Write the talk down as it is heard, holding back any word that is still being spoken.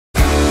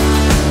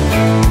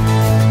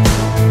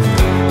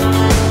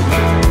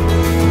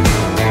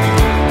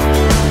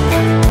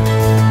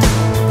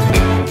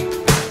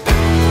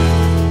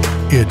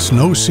It's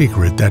no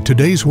secret that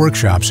today's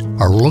workshops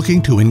are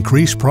looking to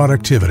increase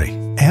productivity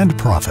and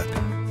profit.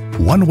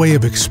 One way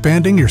of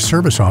expanding your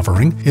service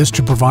offering is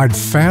to provide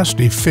fast,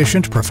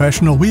 efficient,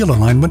 professional wheel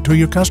alignment to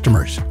your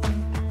customers.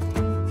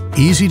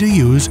 Easy to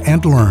use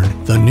and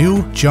learn, the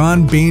new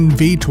John Bean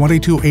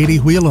V2380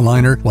 wheel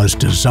aligner was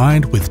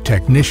designed with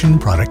technician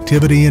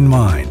productivity in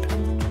mind.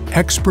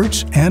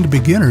 Experts and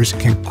beginners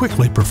can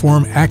quickly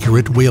perform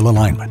accurate wheel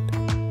alignment.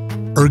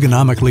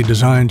 Ergonomically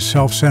designed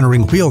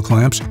self-centering wheel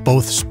clamps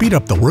both speed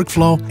up the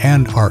workflow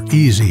and are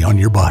easy on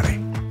your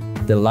body.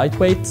 They're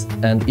lightweight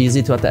and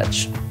easy to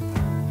attach.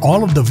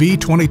 All of the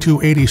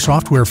V2380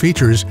 software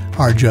features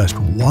are just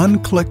one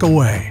click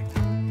away.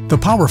 The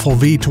powerful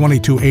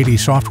V2380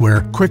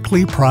 software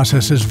quickly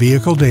processes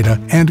vehicle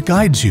data and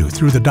guides you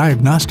through the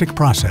diagnostic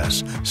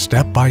process,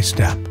 step by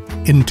step.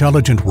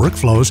 Intelligent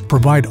workflows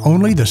provide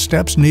only the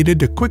steps needed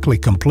to quickly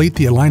complete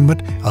the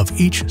alignment of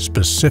each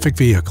specific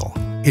vehicle.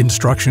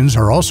 Instructions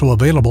are also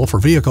available for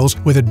vehicles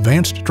with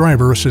advanced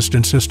driver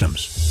assistance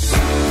systems.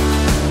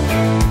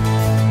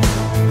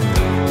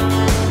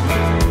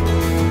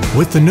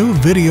 With the new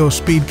video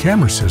speed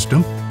camera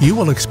system, you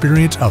will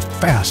experience a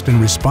fast and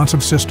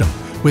responsive system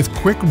with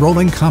quick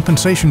rolling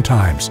compensation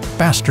times,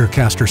 faster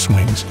caster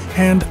swings,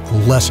 and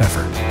less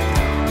effort.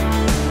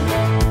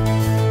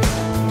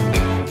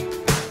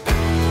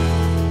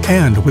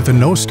 And with the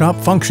no-stop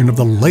function of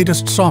the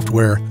latest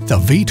software, the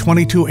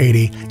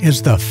V2380 is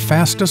the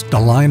fastest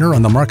aligner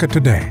on the market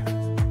today.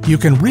 You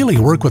can really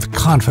work with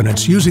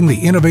confidence using the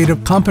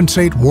innovative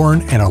Compensate,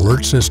 Warn, and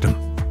Alert system.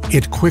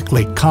 It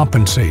quickly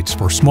compensates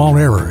for small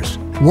errors,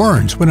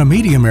 warns when a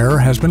medium error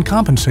has been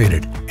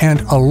compensated, and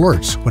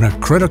alerts when a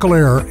critical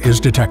error is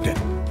detected.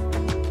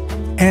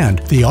 And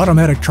the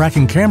automatic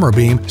tracking camera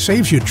beam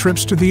saves you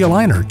trips to the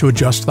aligner to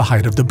adjust the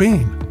height of the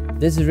beam.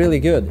 This is really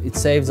good. It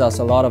saves us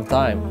a lot of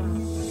time.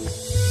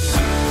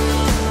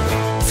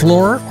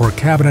 Floor or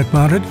cabinet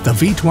mounted, the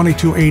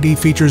V2380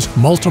 features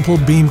multiple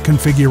beam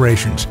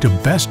configurations to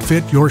best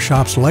fit your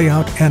shop's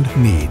layout and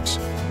needs.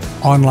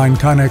 Online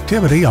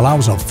connectivity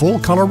allows a full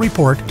color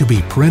report to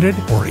be printed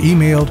or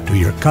emailed to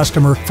your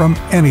customer from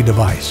any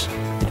device.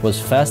 It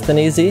was fast and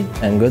easy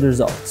and good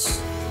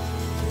results.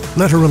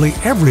 Literally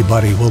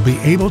everybody will be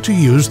able to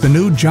use the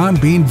new John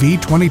Bean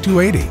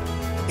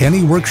V2380.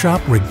 Any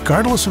workshop,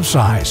 regardless of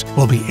size,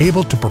 will be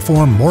able to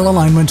perform more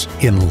alignments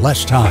in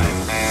less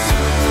time.